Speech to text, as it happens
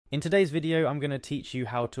In today's video, I'm going to teach you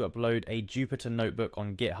how to upload a Jupyter notebook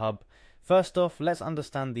on GitHub. First off, let's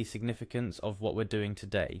understand the significance of what we're doing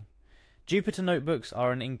today. Jupyter notebooks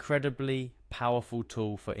are an incredibly powerful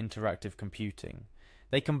tool for interactive computing.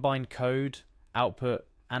 They combine code, output,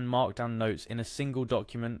 and markdown notes in a single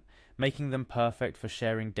document, making them perfect for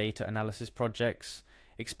sharing data analysis projects,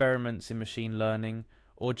 experiments in machine learning,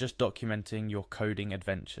 or just documenting your coding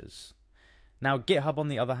adventures. Now, GitHub, on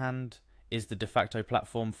the other hand, is the de facto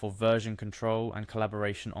platform for version control and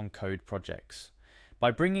collaboration on code projects. By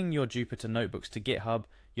bringing your Jupyter notebooks to GitHub,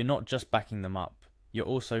 you're not just backing them up, you're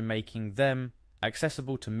also making them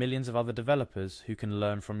accessible to millions of other developers who can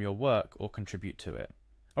learn from your work or contribute to it.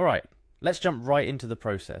 Alright, let's jump right into the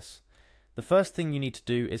process. The first thing you need to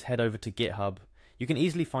do is head over to GitHub. You can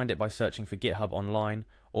easily find it by searching for GitHub online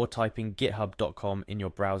or typing github.com in your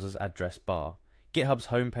browser's address bar. GitHub's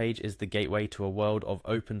homepage is the gateway to a world of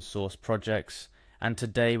open source projects, and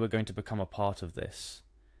today we're going to become a part of this.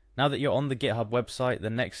 Now that you're on the GitHub website, the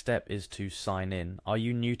next step is to sign in. Are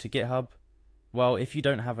you new to GitHub? Well, if you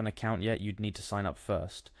don't have an account yet, you'd need to sign up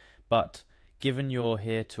first. But given you're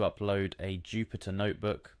here to upload a Jupyter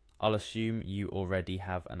notebook, I'll assume you already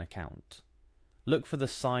have an account. Look for the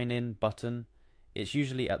sign in button. It's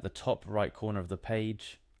usually at the top right corner of the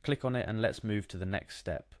page. Click on it and let's move to the next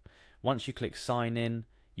step. Once you click sign in,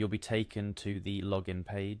 you'll be taken to the login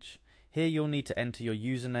page. Here you'll need to enter your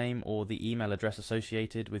username or the email address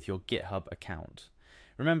associated with your GitHub account.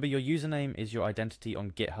 Remember, your username is your identity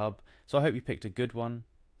on GitHub, so I hope you picked a good one.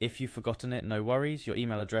 If you've forgotten it, no worries, your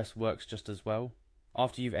email address works just as well.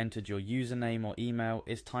 After you've entered your username or email,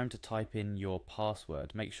 it's time to type in your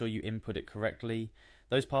password. Make sure you input it correctly.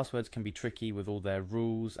 Those passwords can be tricky with all their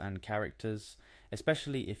rules and characters,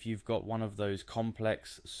 especially if you've got one of those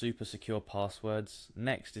complex, super secure passwords.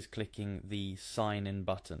 Next is clicking the sign in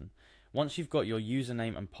button. Once you've got your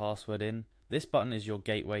username and password in, this button is your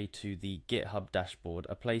gateway to the GitHub dashboard,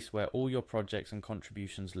 a place where all your projects and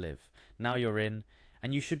contributions live. Now you're in,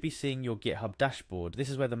 and you should be seeing your GitHub dashboard. This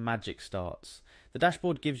is where the magic starts. The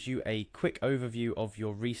dashboard gives you a quick overview of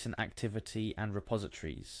your recent activity and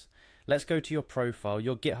repositories. Let's go to your profile.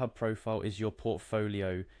 Your GitHub profile is your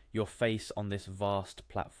portfolio, your face on this vast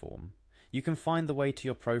platform. You can find the way to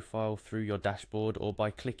your profile through your dashboard or by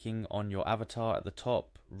clicking on your avatar at the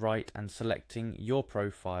top right and selecting your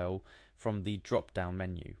profile from the drop-down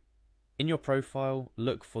menu. In your profile,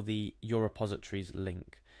 look for the Your Repositories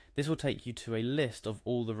link. This will take you to a list of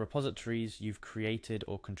all the repositories you've created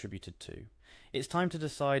or contributed to. It's time to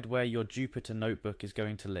decide where your Jupyter notebook is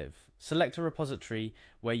going to live. Select a repository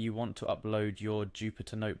where you want to upload your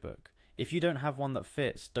Jupyter notebook. If you don't have one that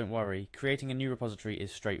fits, don't worry. Creating a new repository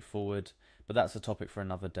is straightforward, but that's a topic for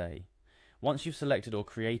another day. Once you've selected or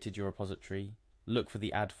created your repository, look for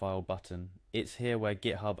the Add File button. It's here where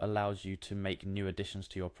GitHub allows you to make new additions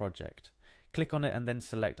to your project. Click on it and then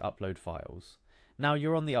select Upload Files. Now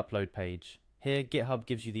you're on the upload page. Here, GitHub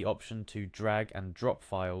gives you the option to drag and drop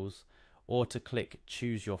files, or to click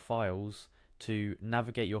Choose Your Files to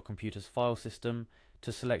navigate your computer's file system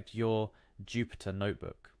to select your Jupyter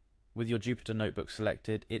notebook. With your Jupyter notebook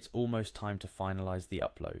selected, it's almost time to finalize the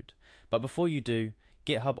upload. But before you do,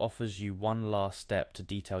 GitHub offers you one last step to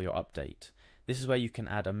detail your update. This is where you can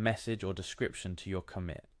add a message or description to your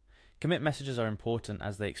commit. Commit messages are important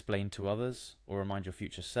as they explain to others or remind your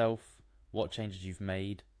future self what changes you've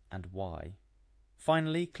made and why.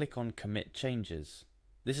 Finally, click on Commit Changes.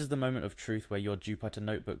 This is the moment of truth where your Jupyter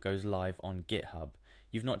notebook goes live on GitHub.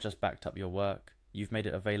 You've not just backed up your work, you've made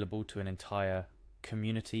it available to an entire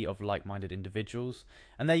community of like-minded individuals.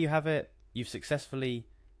 And there you have it. You've successfully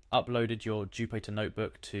uploaded your Jupyter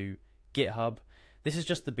notebook to GitHub. This is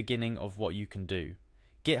just the beginning of what you can do.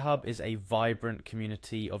 GitHub is a vibrant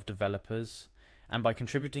community of developers, and by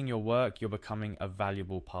contributing your work, you're becoming a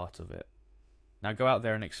valuable part of it. Now go out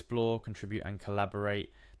there and explore, contribute, and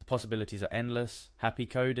collaborate. The possibilities are endless. Happy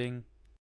coding.